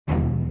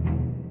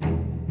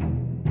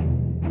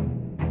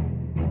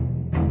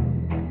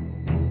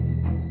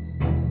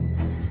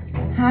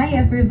Hi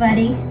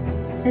everybody,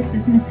 this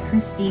is Miss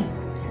Christy,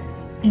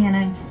 and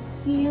I'm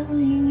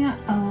feeling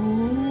a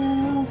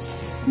little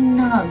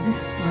snug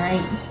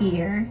right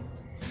here.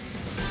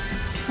 I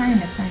was trying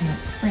to find a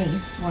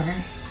place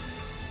where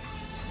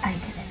I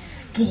could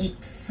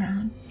escape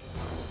from.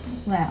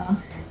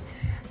 Well,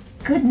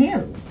 good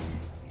news,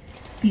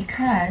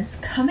 because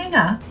coming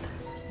up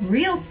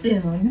real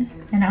soon,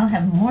 and I'll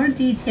have more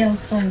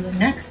details for you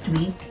next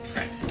week,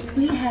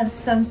 we have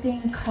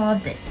something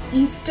called the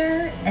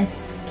Easter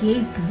Escape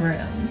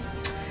Room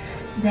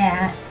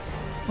that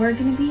we're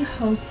going to be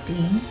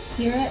hosting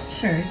here at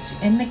church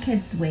in the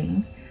kids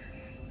wing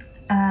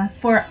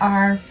for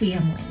our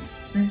families.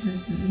 This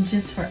is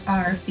just for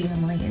our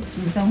families.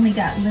 We've only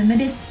got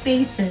limited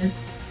spaces,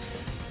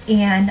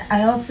 and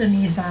I also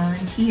need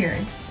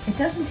volunteers. It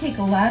doesn't take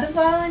a lot of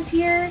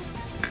volunteers,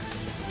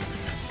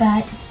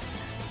 but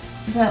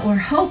what we're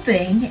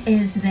hoping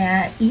is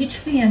that each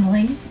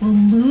family will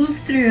move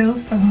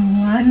through from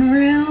one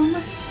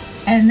room,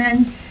 and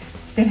then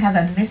they have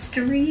a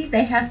mystery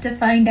they have to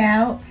find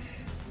out,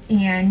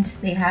 and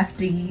they have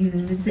to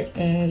use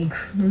a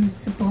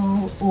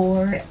crucible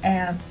or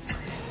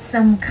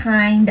some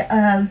kind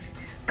of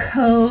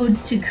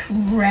code to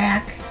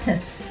crack, to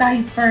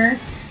cipher.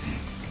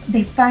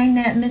 They find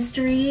that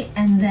mystery,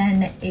 and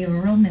then a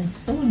Roman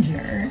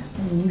soldier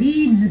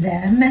leads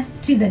them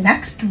to the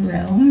next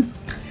room.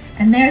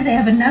 And there they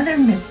have another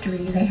mystery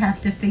they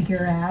have to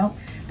figure out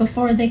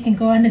before they can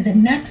go on to the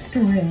next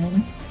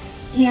room.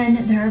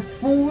 And there are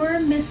 4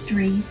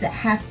 mysteries that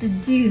have to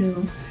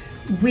do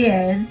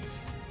with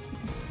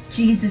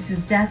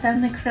Jesus' death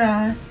on the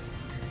cross,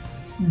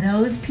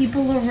 those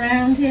people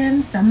around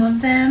him, some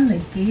of them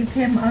that gave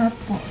him up.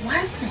 What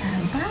was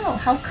that about?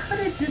 How could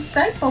a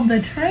disciple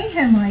betray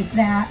him like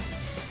that?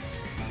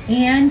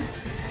 And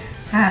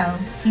how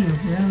he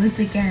rose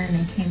again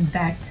and came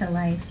back to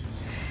life.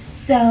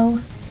 So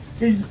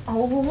there's a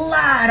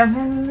lot of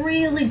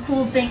really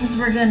cool things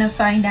we're gonna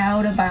find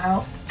out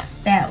about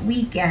that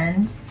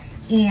weekend,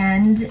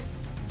 and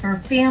for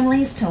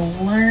families to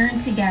learn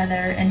together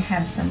and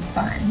have some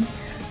fun.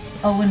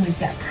 Oh, and we've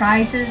got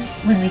prizes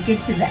when we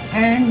get to the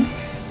end.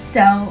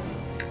 So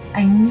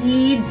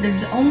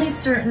there's only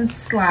certain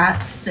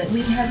slots that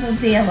we have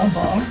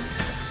available,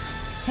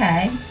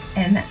 okay?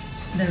 And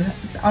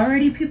there's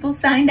already people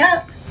signed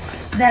up.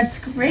 That's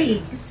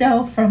great.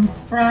 So from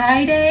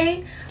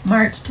Friday,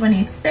 March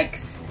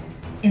 26th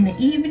in the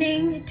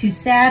evening to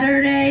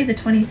Saturday, the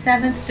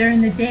 27th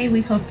during the day,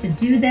 we hope to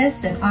do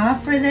this and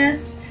offer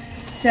this.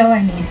 So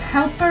I need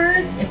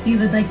helpers if you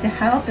would like to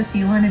help, if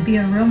you want to be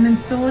a Roman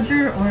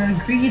soldier or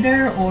a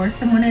greeter or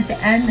someone at the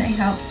end that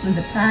helps with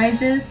the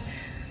prizes.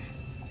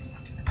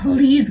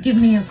 Please give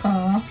me a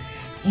call.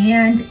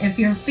 And if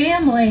your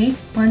family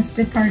wants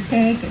to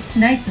partake, it's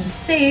nice and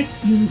safe.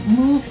 You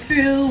move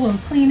through, we'll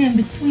clean in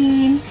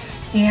between,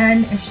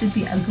 and it should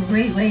be a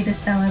great way to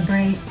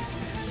celebrate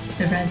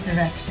the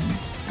resurrection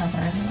of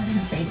our Lord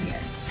and Savior.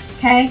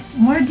 Okay,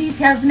 more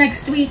details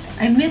next week.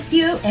 I miss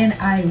you, and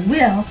I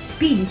will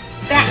be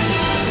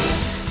back.